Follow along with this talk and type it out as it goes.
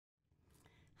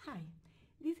Hi,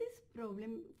 this is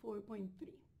problem 4.3.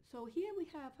 So here we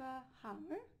have a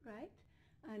hammer, right?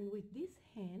 And with this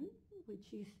hand,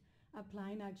 which is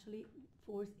applying actually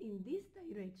force in this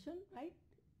direction, right?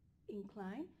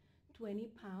 Incline 20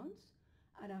 pounds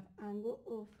at an angle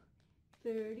of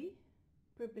 30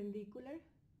 perpendicular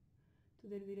to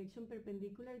the direction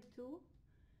perpendicular to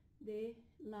the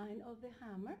line of the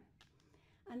hammer.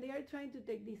 And they are trying to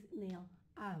take this nail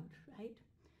out, right?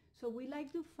 So we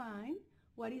like to find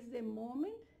what is the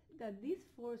moment that this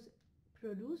force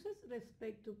produces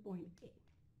respect to point A.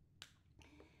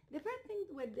 The first thing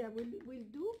that we'll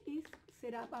do is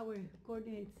set up our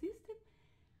coordinate system,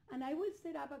 and I will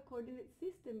set up a coordinate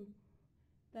system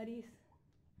that is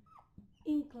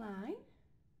inclined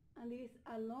and is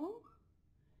along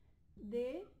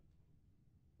the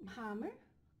hammer,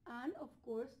 and of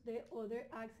course the other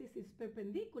axis is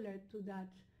perpendicular to that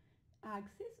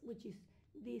axis, which is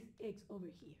this X over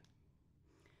here.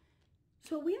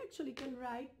 So we actually can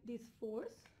write this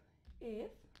force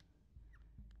F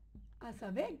as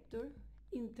a vector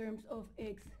in terms of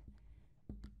X,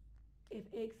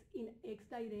 Fx in X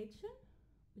direction,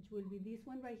 which will be this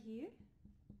one right here,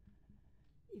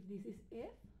 if this is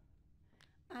F,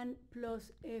 and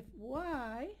plus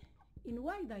Fy in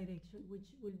Y direction, which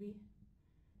will be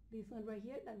this one right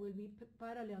here, that will be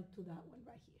parallel to that one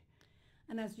right here.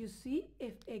 And as you see,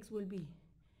 Fx will be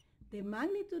the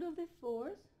magnitude of the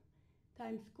force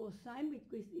times cosine,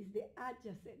 because is the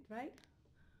adjacent, right?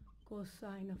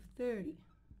 Cosine of 30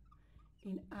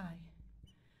 in I.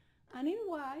 And in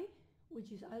Y,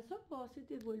 which is also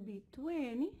positive, will be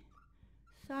 20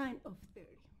 sine of 30.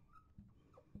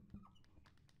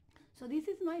 So this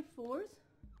is my force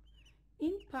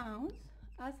in pounds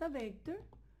as a vector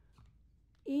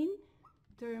in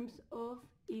terms of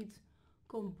its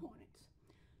components.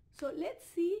 So let's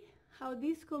see how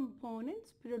these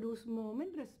components produce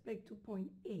moment respect to point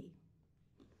A.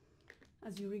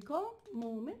 As you recall,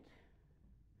 moment,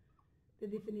 the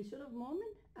definition of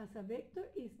moment as a vector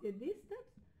is the distance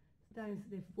times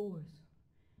the force.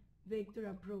 Vector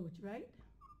approach, right?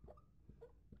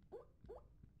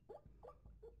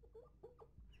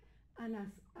 And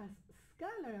as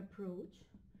scalar approach,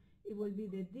 it will be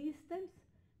the distance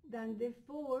than the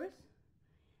force,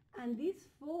 and this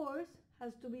force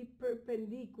has to be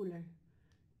perpendicular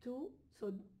to,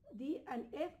 so D and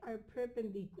F are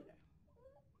perpendicular.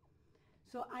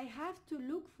 So I have to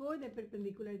look for the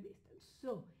perpendicular distance.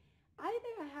 So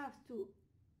either I have to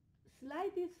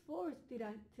slide this force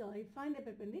till I find the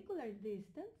perpendicular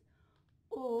distance,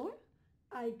 or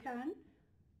I can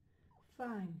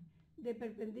find the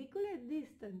perpendicular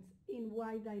distance in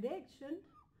Y direction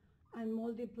and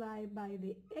multiply by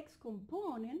the X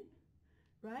component,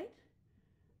 right?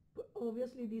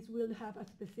 Obviously this will have a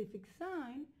specific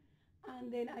sign,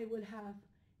 and then I will have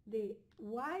the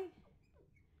Y,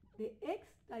 the X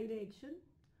direction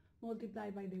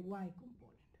multiplied by the Y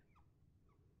component.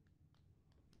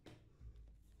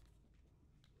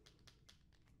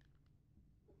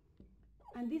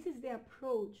 And this is the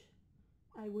approach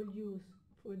I will use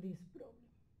for this problem.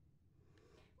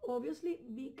 Obviously,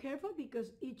 be careful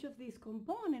because each of these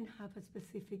components have a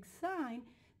specific sign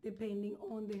depending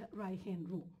on the right-hand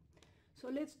rule. So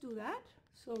let's do that.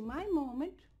 So my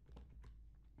moment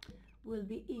will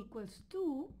be equals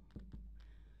to,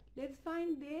 let's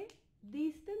find the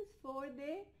distance for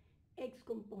the X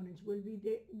components, will be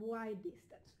the Y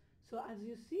distance. So as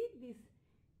you see, this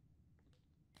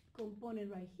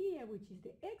component right here, which is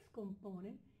the X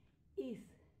component, is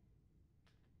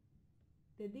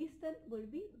the distance will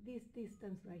be this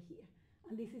distance right here,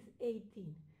 and this is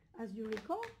 18. As you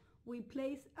recall, we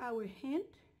place our hand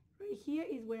right here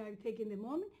is where I'm taking the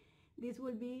moment. This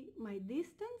will be my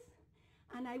distance,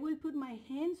 and I will put my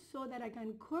hand so that I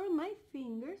can curl my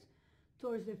fingers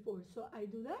towards the force. So I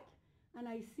do that, and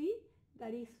I see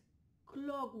that is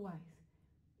clockwise.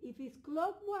 If it's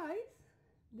clockwise,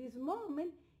 this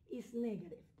moment is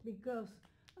negative, because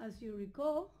as you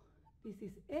recall, this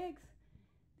is X,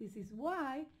 this is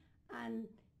Y, and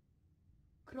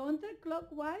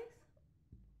counterclockwise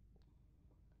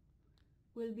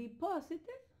will be positive,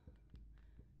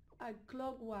 and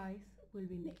clockwise will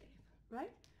be negative, right?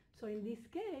 So in this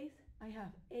case, I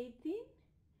have 18,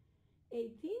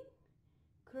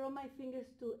 curl my fingers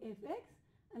to Fx,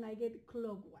 and I get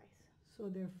clockwise. So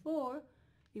therefore,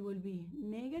 it will be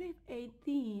negative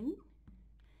 18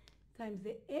 times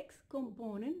the X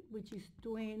component, which is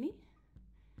 20,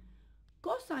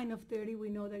 cosine of 30, we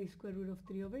know that is square root of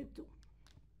 3 over 2.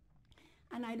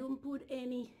 And I don't put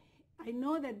any, I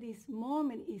know that this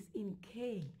moment is in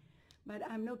K, but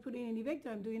I'm not putting any vector,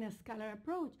 I'm doing a scalar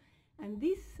approach. And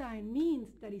this sign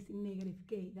means that it's in negative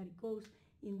k, that it goes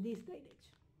in this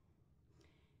direction.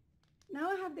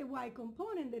 Now I have the y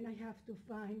component, then I have to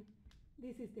find,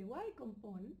 this is the y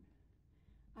component.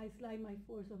 I slide my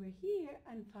force over here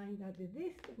and find that the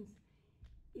distance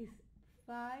is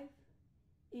 5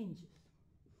 inches.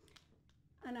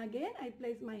 And again, I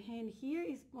place my hand here,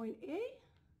 is point A.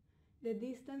 The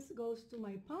distance goes to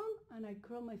my palm, and I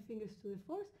curl my fingers to the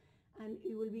force, and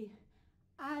it will be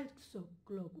also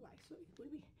clockwise. So it will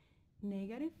be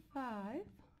 -5,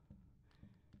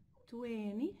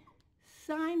 20,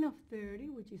 sine of 30,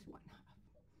 which is 1/2.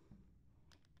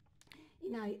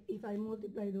 And if I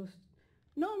multiply those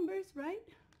numbers,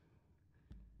 right,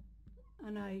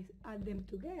 and I add them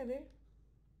together,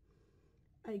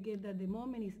 I get that the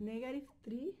moment is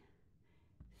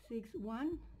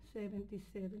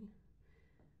 -36177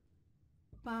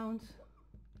 pounds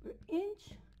per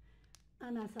inch.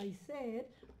 And as I said,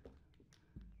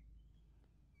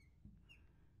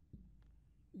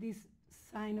 this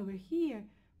sign over here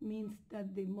means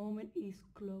that the moment is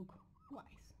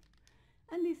clockwise.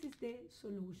 And this is the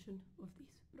solution of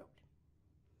this problem.